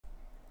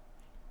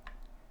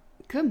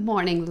Good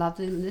morning,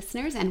 lovely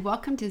listeners, and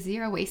welcome to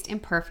Zero Waste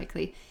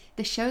Imperfectly,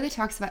 the show that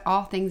talks about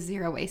all things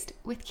zero waste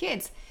with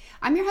kids.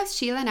 I'm your host,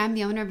 Sheila, and I'm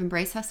the owner of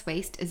Embrace Less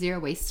Waste, a zero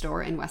waste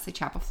store in Wesley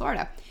Chapel,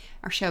 Florida.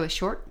 Our show is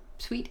short,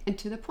 sweet, and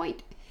to the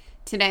point.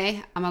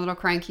 Today, I'm a little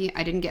cranky.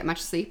 I didn't get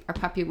much sleep. Our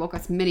puppy woke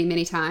us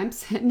many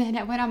times, and then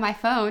I went on my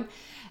phone,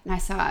 and I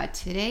saw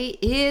today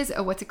is,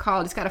 what's it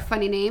called? It's got a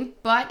funny name,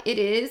 but it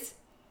is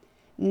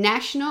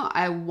National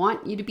I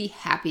Want You to Be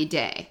Happy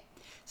Day.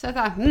 So I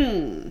thought,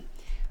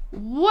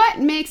 what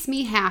makes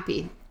me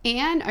happy?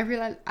 And I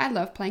realized I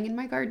love playing in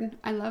my garden.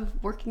 I love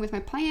working with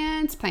my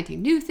plants,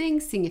 planting new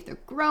things, seeing if they're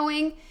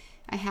growing.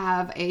 I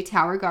have a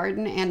tower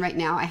garden, and right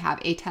now I have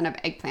a ton of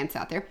eggplants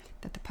out there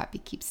that the puppy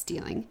keeps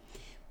stealing.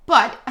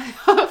 But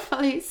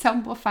hopefully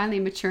some will finally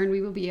mature and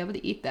we will be able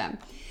to eat them.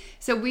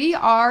 So we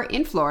are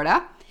in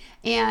Florida,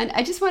 and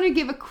I just want to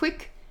give a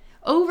quick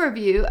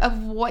overview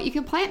of what you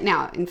can plant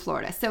now in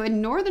Florida. So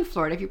in northern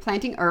Florida, if you're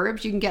planting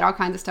herbs, you can get all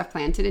kinds of stuff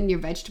planted in your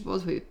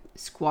vegetables with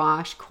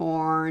squash,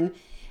 corn,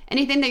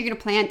 anything that you're going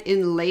to plant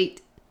in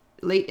late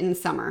in the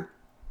summer.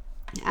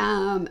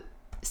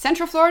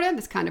 Central Florida,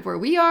 that's kind of where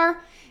we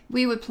are.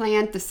 We would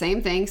plant the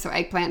same thing. So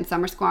eggplant and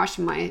summer squash,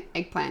 and my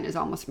eggplant is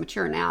almost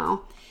mature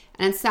now.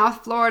 And in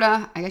South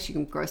Florida, I guess you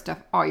can grow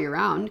stuff all year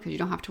round because you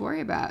don't have to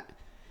worry about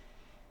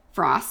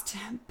frost.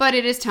 But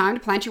it is time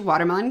to plant your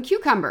watermelon and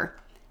cucumber.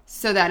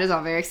 So that is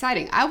all very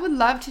exciting. I would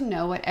love to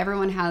know what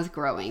everyone has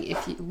growing.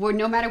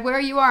 No matter where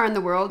you are in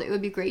the world, it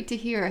would be great to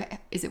hear.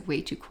 Is it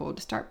way too cold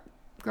to start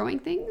growing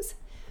things?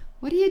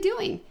 What are you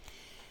doing?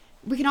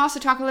 We can also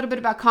talk a little bit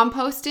about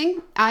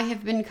composting. I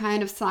have been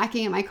kind of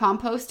slacking at my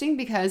composting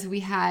because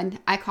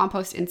I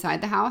compost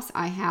inside the house.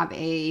 I have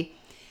a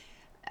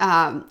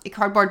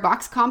cardboard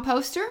box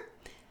composter,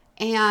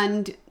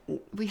 and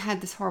we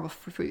had this horrible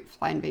fruit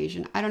fly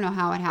invasion. I don't know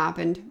how it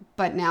happened,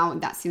 but now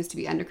that seems to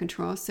be under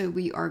control. So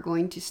we are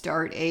going to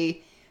start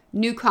a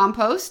new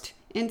compost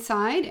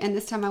inside, and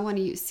this time I want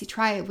to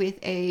try it with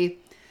a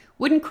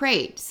wooden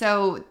crate.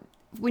 So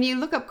when you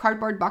look up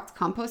cardboard box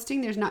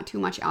composting, there's not too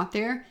much out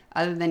there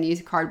other than you use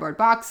a cardboard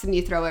box and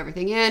you throw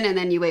everything in and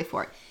then you wait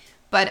for it.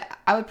 But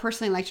I would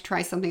personally like to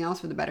try something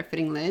else with a better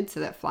fitting lid so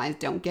that flies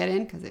don't get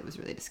in, because it was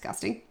really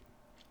disgusting.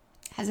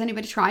 Has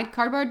anybody tried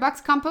cardboard box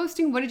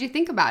composting? What did you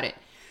think about it?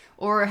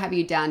 Or have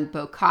you done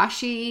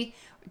bokashi?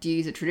 Do you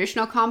use a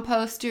traditional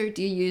composter?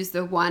 Do you use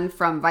the one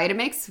from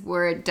Vitamix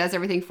where it does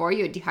everything for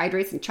you? It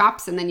dehydrates and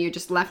chops, and then you're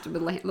just left with a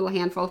little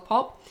handful of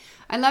pulp?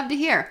 I'd love to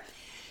hear.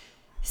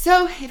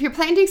 So if you're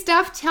planting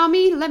stuff, tell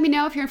me. Let me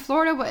know if you're in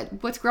Florida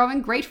what's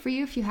growing great for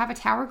you. If you have a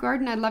tower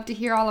garden, I'd love to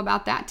hear all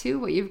about that too,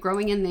 what you're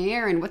growing in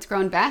there and what's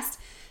growing best.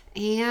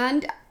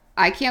 And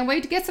I can't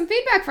wait to get some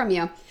feedback from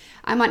you.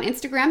 I'm on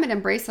Instagram at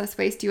Embrace Less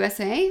Waste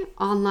USA,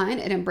 online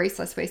at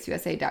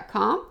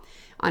embracelesswasteusa.com.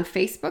 On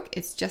Facebook,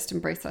 it's just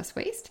Embrace Less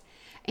Waste.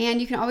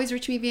 And you can always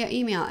reach me via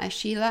email at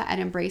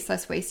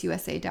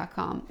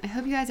sheila@embracelesswasteusa.com. I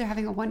hope you guys are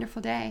having a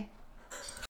wonderful day.